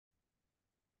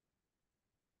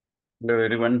Hello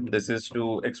everyone. This is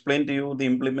to explain to you the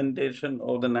implementation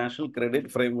of the National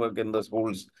Credit Framework in the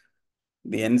schools.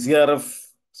 The NCRF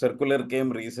circular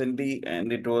came recently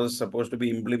and it was supposed to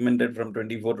be implemented from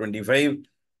 24-25.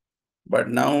 But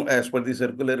now, as per the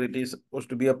circular, it is supposed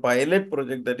to be a pilot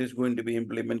project that is going to be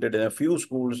implemented in a few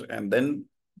schools. And then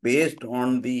based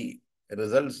on the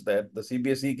results that the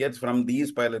CBSE gets from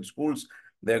these pilot schools,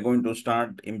 they're going to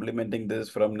start implementing this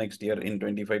from next year in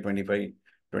 25-25,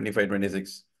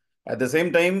 25-26. At the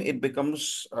same time, it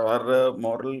becomes our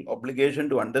moral obligation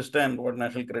to understand what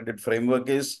National Credit Framework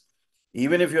is.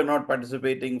 Even if you're not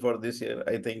participating for this year,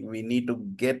 I think we need to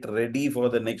get ready for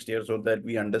the next year so that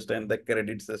we understand the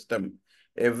credit system.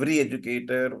 Every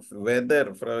educator,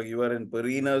 whether you are in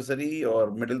pre-nursery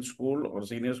or middle school or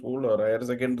senior school or higher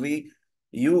secondary,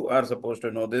 you are supposed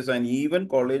to know this, and even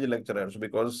college lecturers,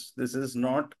 because this is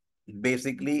not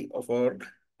basically for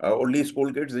only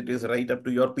school kids, it is right up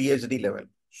to your PhD level.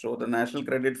 So the National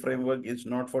Credit Framework is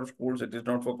not for schools, it is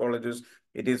not for colleges,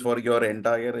 it is for your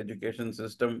entire education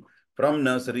system from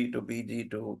nursery to PG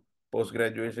to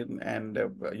post-graduation and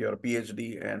your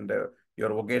PhD and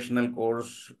your vocational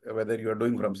course, whether you're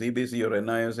doing from CBSE or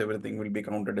NIS, everything will be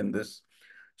counted in this.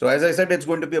 So as I said, it's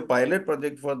going to be a pilot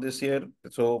project for this year.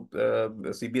 So the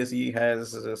CBSE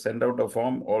has sent out a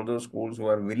form. All those schools who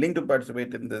are willing to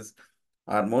participate in this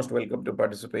are most welcome to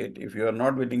participate. If you are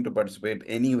not willing to participate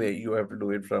anyway, you have to do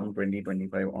it from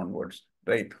 2025 onwards,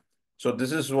 right? So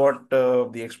this is what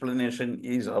the explanation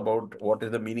is about what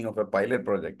is the meaning of a pilot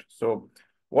project. So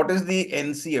what is the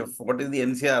NCF? What is the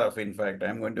NCRF? In fact,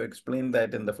 I'm going to explain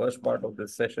that in the first part of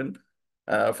this session.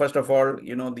 First of all,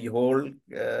 the whole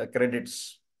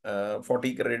credits,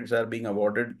 40 credits are being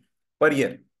awarded per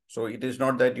year. So it is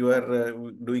not that you are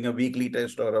doing a weekly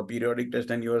test or a periodic test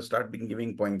and you are starting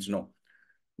giving points. No,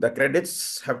 the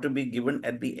credits have to be given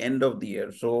at the end of the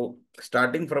year. So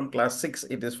starting from class 6,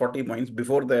 it is 40 points.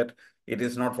 Before that, it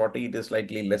is not 40, it is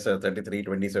slightly lesser,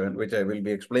 33-27, which I will be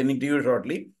explaining to you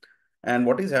shortly. And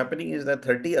what is happening is that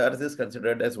 30 hours is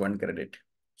considered as one credit.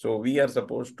 So we are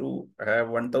supposed to have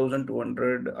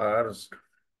 1,200 hours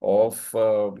of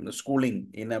schooling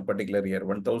in a particular year,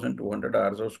 1,200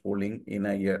 hours of schooling in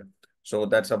a year. So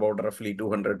that's about roughly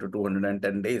 200 to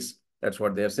 210 days. That's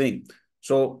what they're saying.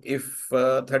 So if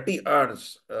 30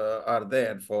 hours are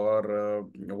there for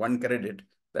one credit,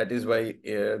 that is why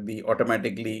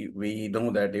automatically we know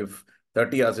that if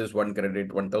 30 hours is one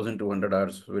credit, 1,200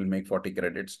 hours will make 40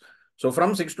 credits. So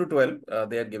from 6 to 12,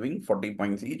 they are giving 40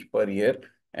 points each per year.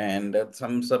 And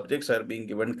some subjects are being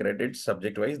given credits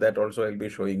subject-wise. That also I'll be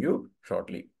showing you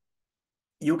shortly.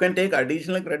 You can take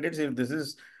additional credits if this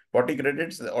is 40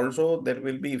 credits. Also, there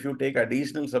will be, if you take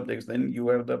additional subjects, then you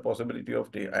have the possibility of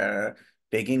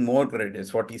taking more credits.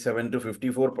 47 to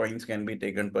 54 points can be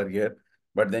taken per year.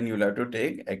 But then you'll have to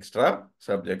take extra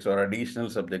subjects or additional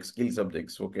subjects, skill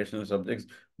subjects, vocational subjects,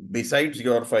 besides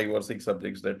your 5 or 6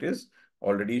 subjects that is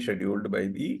already scheduled by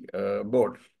the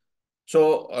board.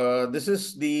 So this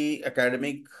is the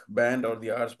academic band or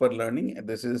the hours per learning.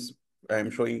 This is,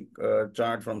 I'm showing a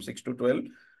chart from 6 to 12,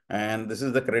 and this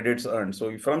is the credits earned.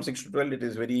 So from 6 to 12, it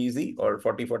is very easy, or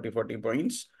 40, 40, 40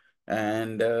 points.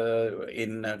 And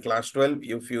in class 12,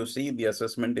 if you see, the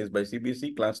assessment is by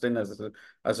CBSE. Class 10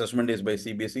 assessment is by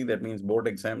CBSE. That means board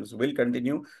exams will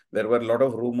continue. There were a lot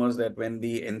of rumors that when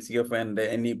the NCF and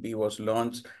the NEP was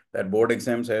launched, that board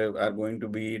exams are going to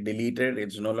be deleted.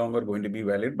 It's no longer going to be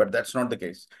valid, but that's not the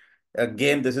case.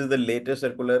 Again, this is the latest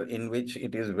circular in which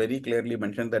it is very clearly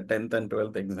mentioned that 10th and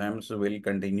 12th exams will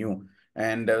continue.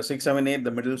 And 6, 7, 8,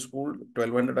 the middle school,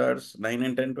 1,200 hours, 9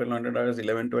 and 10, 1,200 hours,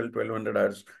 11, 12, 1,200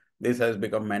 hours. This has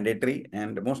become mandatory,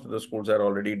 and most of the schools are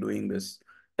already doing this.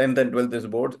 10th and 12th is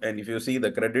boards, and if you see,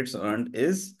 the credits earned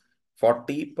is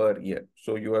 40 per year.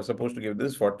 So you are supposed to give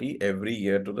this 40 every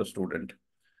year to the student.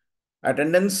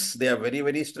 Attendance, they are very,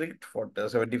 very strict. For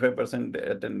 75%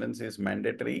 attendance is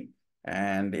mandatory.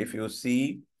 And if you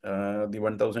see the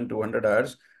 1,200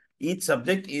 hours, each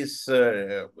subject is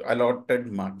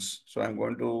allotted marks. So I'm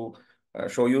going to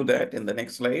show you that in the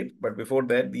next slide. But before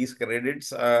that, these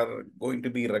credits are going to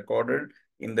be recorded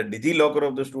in the DigiLocker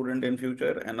of the student in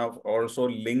future, and also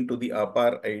linked to the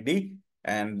APAR ID.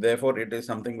 And therefore, it is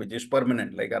something which is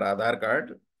permanent, like our Aadhaar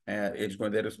card. There is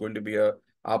going to be a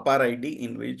APAR ID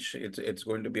in which it's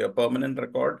going to be a permanent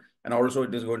record, and also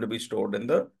it is going to be stored in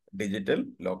the digital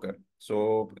locker.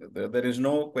 So there is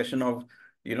no question of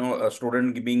a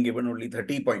student being given only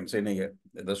 30 points in a year.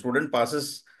 The student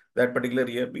passes that particular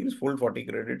year means full 40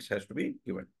 credits has to be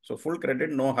given. So full credit,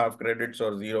 no half credits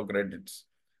or 0 credits.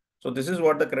 So this is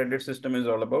what the credit system is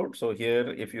all about. So here,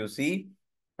 if you see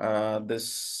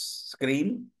this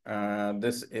screen.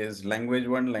 This is language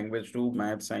 1, language 2,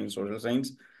 math, science, social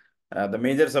science. The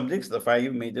major subjects, the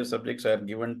 5 major subjects are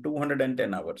given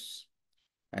 210 hours.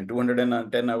 And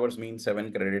 210 hours means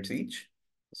 7 credits each.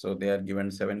 So they are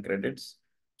given 7 credits.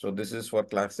 So this is for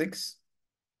class 6.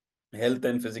 Health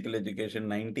and physical education,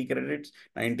 90 credits,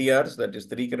 90 hours, that is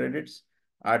 3 credits.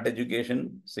 Art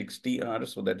education, 60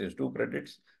 hours, so that is 2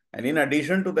 credits. And in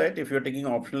addition to that, if you're taking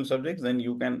optional subjects, then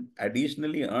you can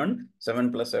additionally earn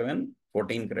 7 plus 7,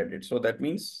 14 credits. So that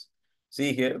means,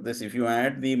 see here, this, if you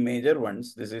add the major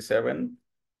ones, this is 7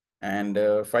 and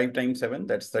 5 times 7,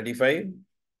 that's 35.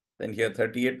 Then here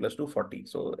 38 plus 2, 40.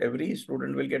 So every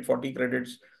student will get 40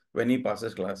 credits when he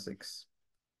passes class 6.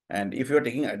 And if you're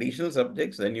taking additional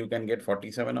subjects, then you can get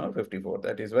 47 or 54.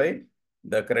 That is why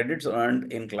the credits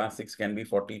earned in class 6 can be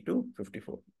 40 to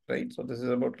 54, right? So this is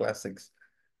about class 6.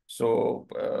 So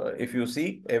if you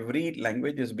see, every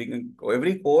language is being,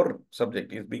 every core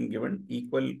subject is being given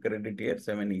equal credit here,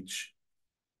 7 each.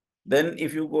 Then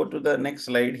if you go to the next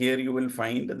slide here, you will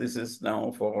find this is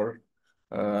now for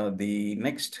the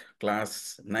next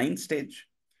class 9 stage.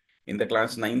 In the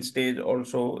class 9 stage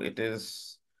also, it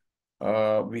is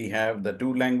we have the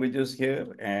 2 languages here,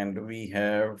 and we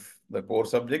have the core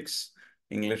subjects,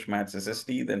 English, Maths,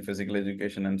 SST, then physical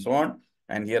education, and so on.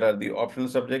 And here are the optional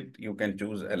subject. You can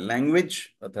choose a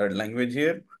language, a third language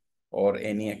here, or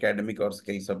any academic or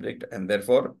skill subject. And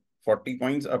therefore, 40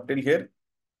 points up till here.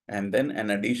 And then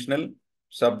an additional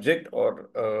subject or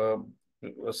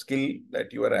a skill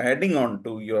that you are adding on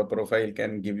to your profile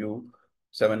can give you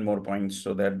 7 more points.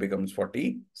 So that becomes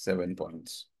 47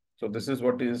 points. So this is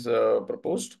what is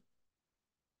proposed,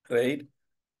 right?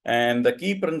 And the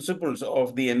key principles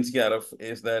of the NCRF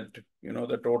is that, you know,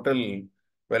 the total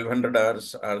 1200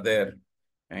 hours are there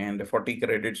and 40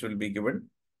 credits will be given.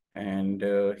 And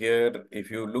here, if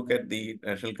you look at the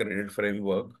National Credit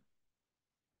Framework,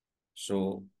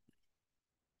 so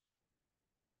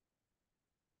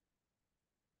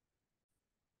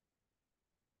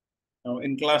now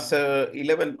in class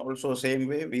 11, also same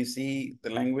way, we see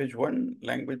the language 1,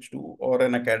 language 2, or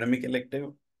an academic elective.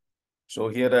 So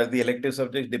here are the elective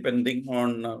subjects depending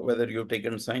on whether you've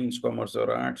taken science, commerce, or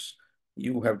arts.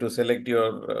 You have to select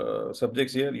your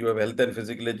subjects here. You have health and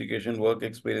physical education, work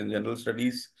experience, general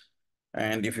studies.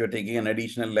 And if you're taking an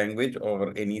additional language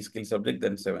or any skill subject,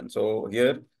 then 7. So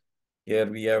here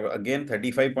we have again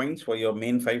 35 points for your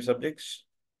main 5 subjects.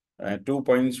 2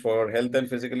 points for health and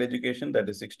physical education, that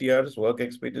is 60 hours, work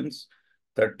experience,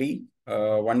 30,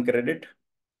 1 credit.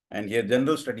 And here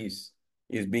general studies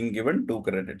is being given 2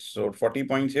 credits. So 40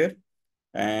 points here.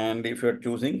 And if you're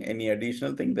choosing any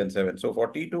additional thing, then 7. So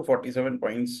 40 to 47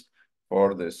 points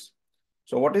for this.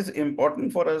 So what is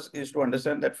important for us is to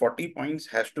understand that 40 points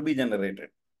has to be generated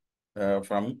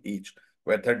from each.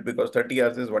 Because 30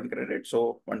 hours is 1 credit.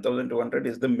 So 1,200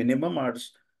 is the minimum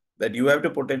hours that you have to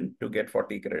put in to get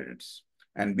 40 credits.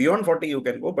 And beyond 40, you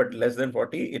can go, but less than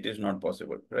 40, it is not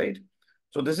possible, right?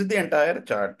 So this is the entire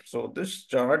chart. So this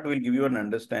chart will give you an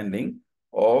understanding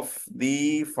of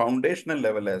the foundational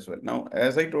level as well. Now,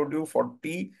 as I told you,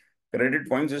 40 credit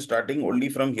points is starting only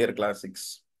from here, class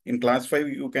 6. In class 5,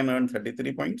 you can earn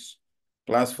 33 points.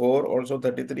 Class 4, also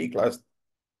 33. Class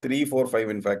 3, 4, 5,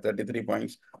 in fact, 33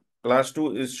 points. Class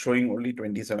 2 is showing only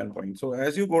 27 points. So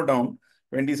as you go down,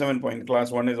 27 points. Class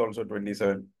 1 is also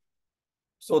 27.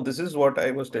 So this is what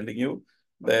I was telling you,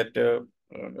 that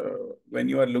when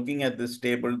you are looking at this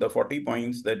table, the 40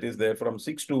 points that is there from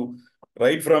 6 to,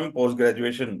 right from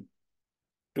post-graduation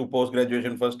to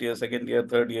post-graduation, first year, second year,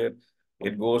 third year,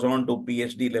 it goes on to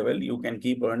PhD level, you can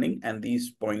keep earning and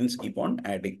these points keep on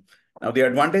adding. Now, the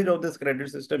advantage of this credit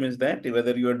system is that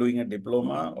whether you are doing a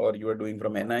diploma or you are doing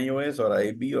from NIOS or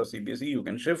IB or CBSE, you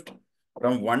can shift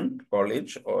from one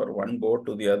college or one board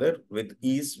to the other with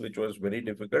ease, which was very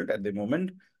difficult at the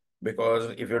moment.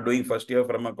 Because if you're doing first year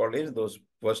from a college, those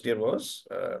first year was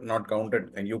not counted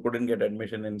and you couldn't get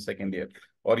admission in second year.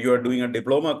 Or you are doing a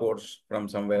diploma course from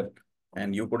somewhere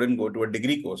and you couldn't go to a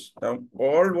degree course. Now,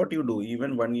 all what you do,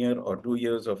 even 1 year or 2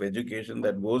 years of education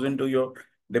that goes into your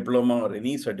diploma or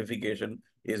any certification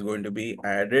is going to be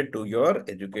added to your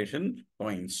education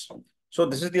points. So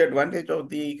this is the advantage of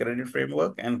the credit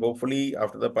framework, and hopefully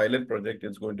after the pilot project,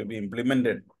 it's going to be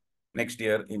implemented next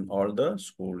year in all the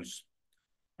schools.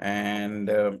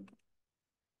 And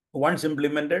once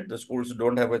implemented, the schools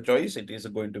don't have a choice. It is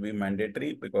going to be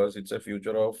mandatory because it's a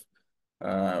future of,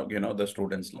 the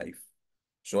student's life.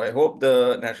 So I hope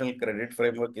the National Credit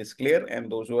Framework is clear,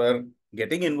 and those who are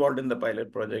getting involved in the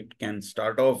pilot project can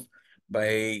start off by,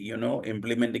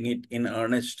 implementing it in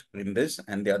earnest in this,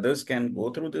 and the others can go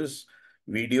through this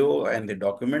video and the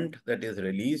document that is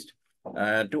released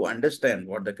to understand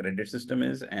what the credit system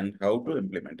is and how to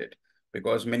implement it.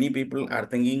 Because many people are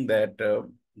thinking that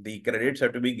the credits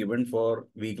have to be given for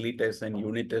weekly tests and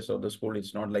unit tests of the school.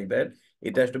 It's not like that.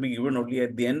 It has to be given only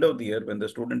at the end of the year when the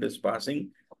student is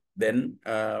passing. Then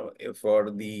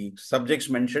for the subjects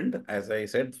mentioned, as I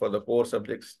said, for the 4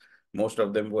 subjects, most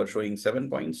of them were showing 7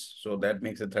 points. So that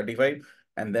makes it 35.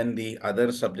 And then the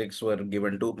other subjects were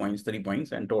given 2 points, 3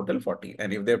 points, and total 40.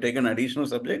 And if they've taken additional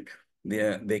subject,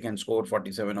 they can score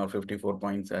 47 or 54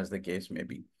 points as the case may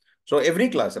be. So every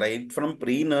class, right, from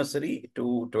pre-nursery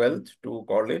to 12th to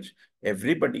college,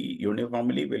 everybody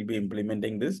uniformly will be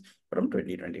implementing this from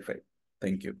 2025.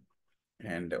 Thank you.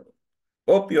 And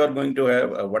hope you are going to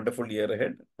have a wonderful year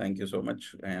ahead. Thank you so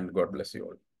much, and God bless you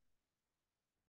all.